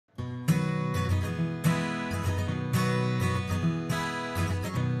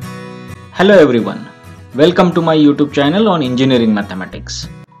Hello everyone, welcome to my YouTube channel on Engineering Mathematics.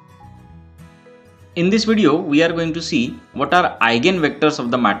 In this video, we are going to see what are eigenvectors of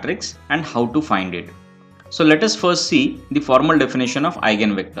the matrix and how to find it. So let us first see the formal definition of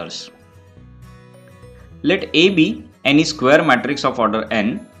eigenvectors. Let A be any square matrix of order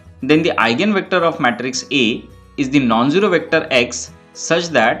n, then the eigenvector of matrix A is the non-zero vector x such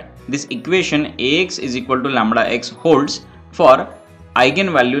that this equation Ax is equal to lambda x holds for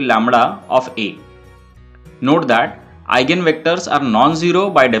eigenvalue lambda of A. Note that eigenvectors are non-zero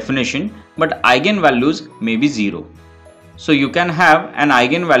by definition, but eigenvalues may be 0. So you can have an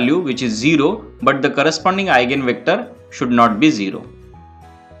eigenvalue which is 0, but the corresponding eigenvector should not be 0.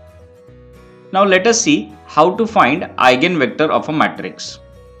 Now let us see how to find eigenvector of a matrix.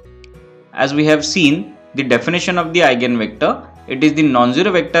 As we have seen the definition of the eigenvector, it is the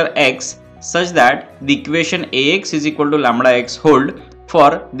non-zero vector x such that the equation Ax is equal to lambda x hold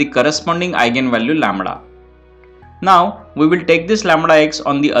for the corresponding eigenvalue lambda. Now we will take this lambda x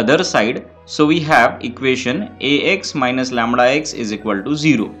on the other side, so we have equation Ax minus lambda x is equal to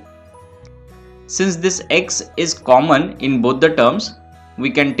 0. Since this x is common in both the terms, we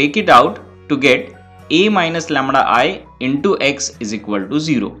can take it out to get A minus lambda I into x is equal to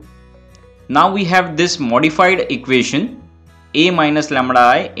 0. Now we have this modified equation A minus lambda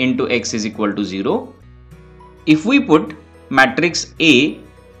I into x is equal to 0. If we put matrix A,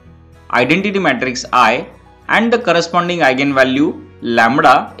 identity matrix I, and the corresponding eigenvalue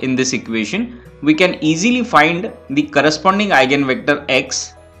lambda in this equation, we can easily find the corresponding eigenvector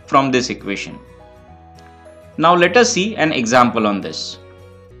x from this equation. Now let us see an example on this.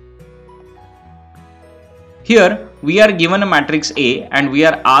 Here we are given a matrix A and we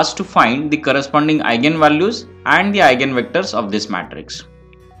are asked to find the corresponding eigenvalues and the eigenvectors of this matrix.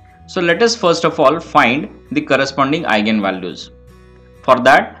 So let us first of all find the corresponding eigenvalues. For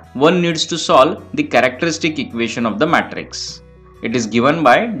that, one needs to solve the characteristic equation of the matrix. It is given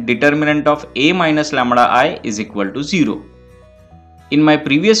by determinant of A minus lambda I is equal to 0. In my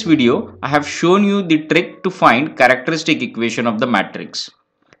previous video, I have shown you the trick to find characteristic equation of the matrix.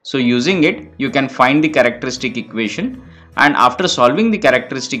 So using it, you can find the characteristic equation, and after solving the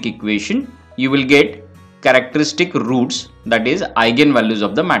characteristic equation, you will get characteristic roots, that is eigenvalues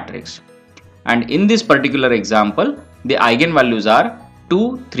of the matrix. And in this particular example, the eigenvalues are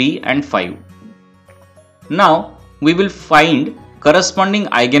 2, 3 and 5. Now we will find corresponding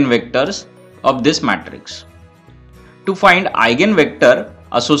eigenvectors of this matrix. To find eigenvector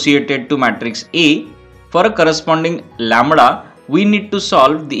associated to matrix A for a corresponding lambda, we need to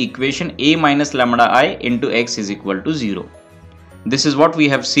solve the equation A minus lambda I into x is equal to 0. This is what we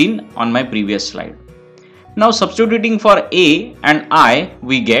have seen on my previous slide. Now substituting for A and I,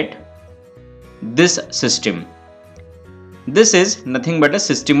 we get this system. This is nothing but a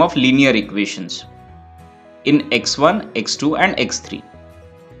system of linear equations in x1, x2 and x3.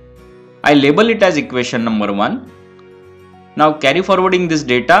 I label it as equation number 1. Now carry forwarding this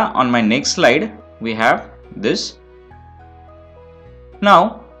data on my next slide, we have this.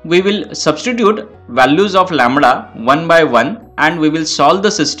 Now we will substitute values of lambda one by one and we will solve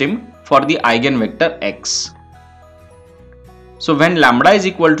the system for the eigenvector x. So when lambda is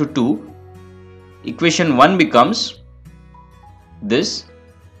equal to 2, equation 1 becomes this.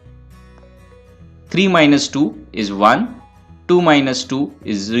 3 minus 2 is 1, 2 minus 2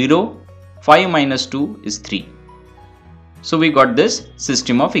 is 0, 5 minus 2 is 3. So we got this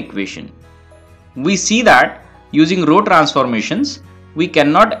system of equation. We see that using row transformations, we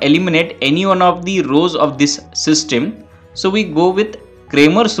cannot eliminate any one of the rows of this system, so we go with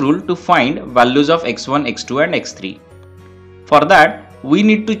Cramer's rule to find values of x1, x2 and x3. For that, we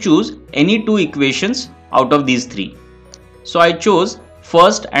need to choose any two equations out of these three. So I chose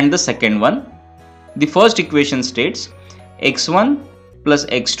first and the second one. The first equation states x1 plus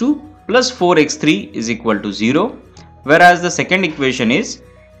x2 plus 4x3 is equal to 0, whereas the second equation is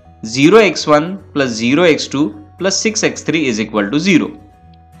 0x1 plus 0x2 plus 6x3 is equal to 0.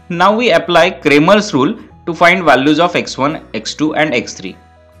 Now we apply Cramer's rule to find values of x1, x2 and x3.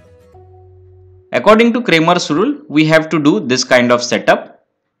 According to Cramer's rule, we have to do this kind of setup,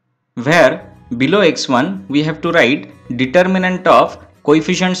 where below x1 we have to write determinant of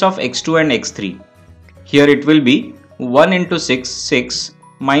coefficients of x2 and x3. Here it will be 1 into 6, 6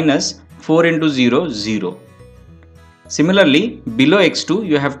 minus 4 into 0, 0. Similarly, below x2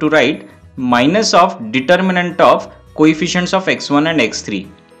 you have to write minus of determinant of coefficients of x1 and x3.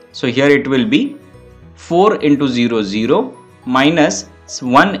 So here it will be 4 into 0, 0 minus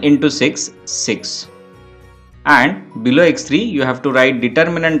 1 into 6, 6. And below x3 you have to write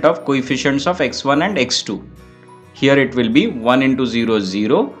determinant of coefficients of x1 and x2. Here it will be 1 into 0,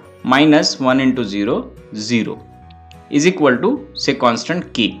 0 minus 1 into 0, 0 is equal to say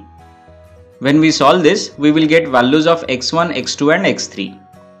constant k. When we solve this, we will get values of x1, x2 and x3.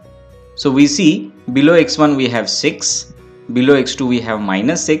 So we see below x1 we have 6, below x2 we have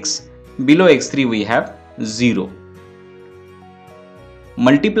minus 6, below x3 we have 0.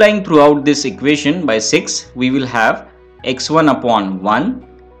 Multiplying throughout this equation by 6, we will have x1 upon 1,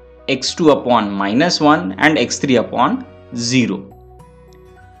 x2 upon minus 1 and x3 upon 0.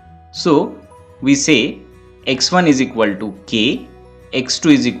 So we say x1 is equal to k,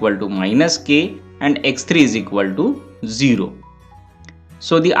 x2 is equal to minus k and x3 is equal to 0.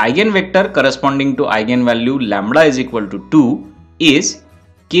 So the eigenvector corresponding to eigenvalue lambda is equal to 2 is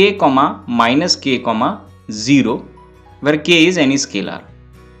k, minus k, 0, where k is any scalar.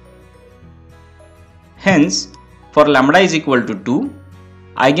 Hence, for lambda is equal to 2,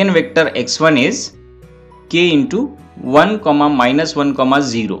 eigenvector x1 is k into 1, minus 1,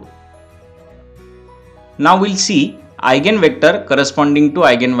 0. Now we'll see eigenvector corresponding to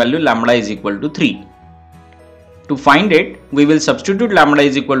eigenvalue lambda is equal to 3. To find it, we will substitute lambda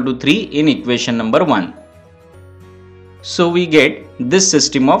is equal to 3 in equation number 1. So we get this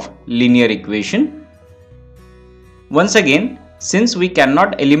system of linear equation. Once again, since we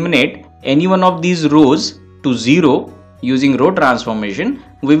cannot eliminate any one of these rows to 0 using row transformation,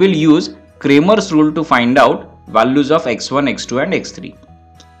 we will use Cramer's rule to find out values of x1, x2 and x3.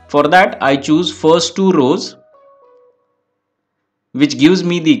 For that, I choose first two rows, which gives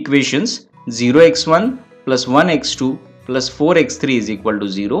me the equations 0x1 plus 1x2 plus 4x3 is equal to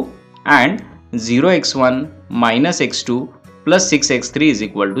 0 and 0x1 minus x2 plus 6x3 is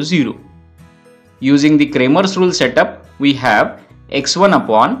equal to 0. Using the Cramer's rule setup, we have x1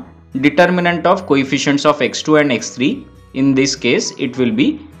 upon determinant of coefficients of x2 and x3. In this case, it will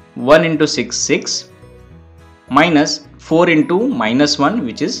be 1 into 6, 6 minus 4 into minus 1,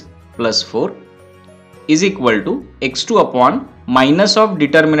 which is plus 4, is equal to x2 upon minus of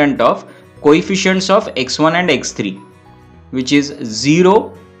determinant of coefficients of x1 and x3, which is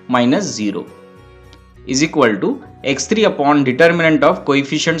 0 minus 0, is equal to x3 upon determinant of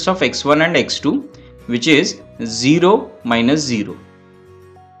coefficients of x1 and x2, which is 0 minus 0.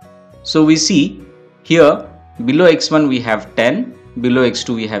 So we see here below x1 we have 10, below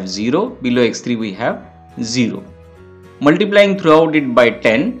x2 we have 0, below x3 we have 0. Multiplying throughout it by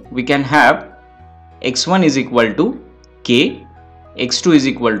 10, we can have x1 is equal to k, x2 is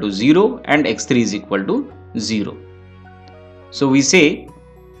equal to 0 and x3 is equal to 0. So we say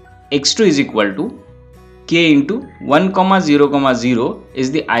x2 is equal to k into 1, 0, 0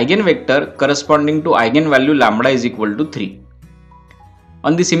 is the eigenvector corresponding to eigenvalue lambda is equal to 3.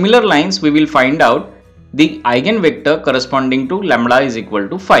 On the similar lines, we will find out the eigenvector corresponding to lambda is equal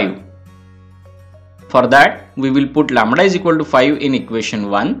to 5. For that, we will put lambda is equal to 5 in equation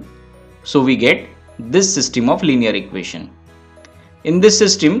 1. So we get this system of linear equation. In this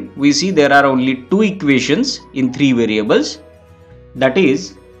system, we see there are only two equations in three variables, that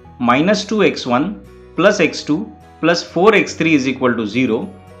is minus 2x1 plus x2 plus 4x3 is equal to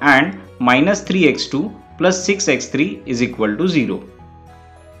 0 and minus 3x2 plus 6x3 is equal to 0.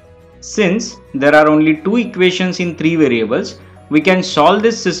 Since there are only two equations in three variables, we can solve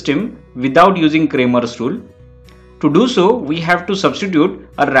this system without using Cramer's rule. To do so, we have to substitute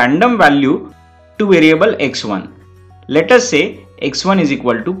a random value to variable x1. Let us say x1 is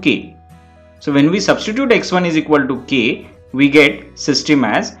equal to k. So when we substitute x1 is equal to k, we get system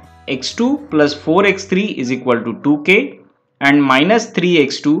as x2 plus 4x3 is equal to 2k and minus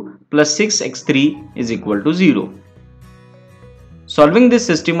 3x2 plus 6x3 is equal to 0. Solving this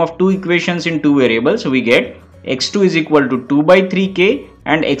system of two equations in two variables, we get x2 is equal to 2 by 3k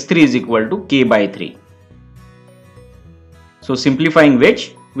and x3 is equal to k by 3. So simplifying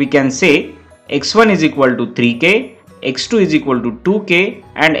which, we can say x1 is equal to 3k, x2 is equal to 2k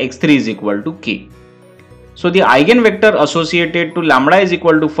and x3 is equal to k. So the eigenvector associated to lambda is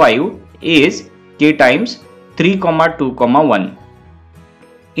equal to 5 is k times 3, 2, 1.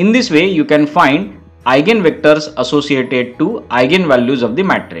 In this way, you can find eigenvectors associated to eigenvalues of the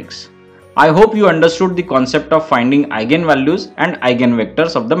matrix. I hope you understood the concept of finding eigenvalues and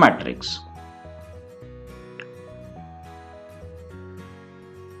eigenvectors of the matrix.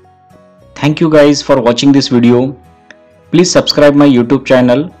 Thank you guys for watching this video. Please subscribe my YouTube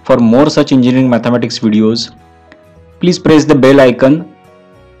channel for more such engineering mathematics videos. Please press the bell icon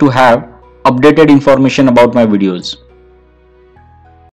to have updated information about my videos.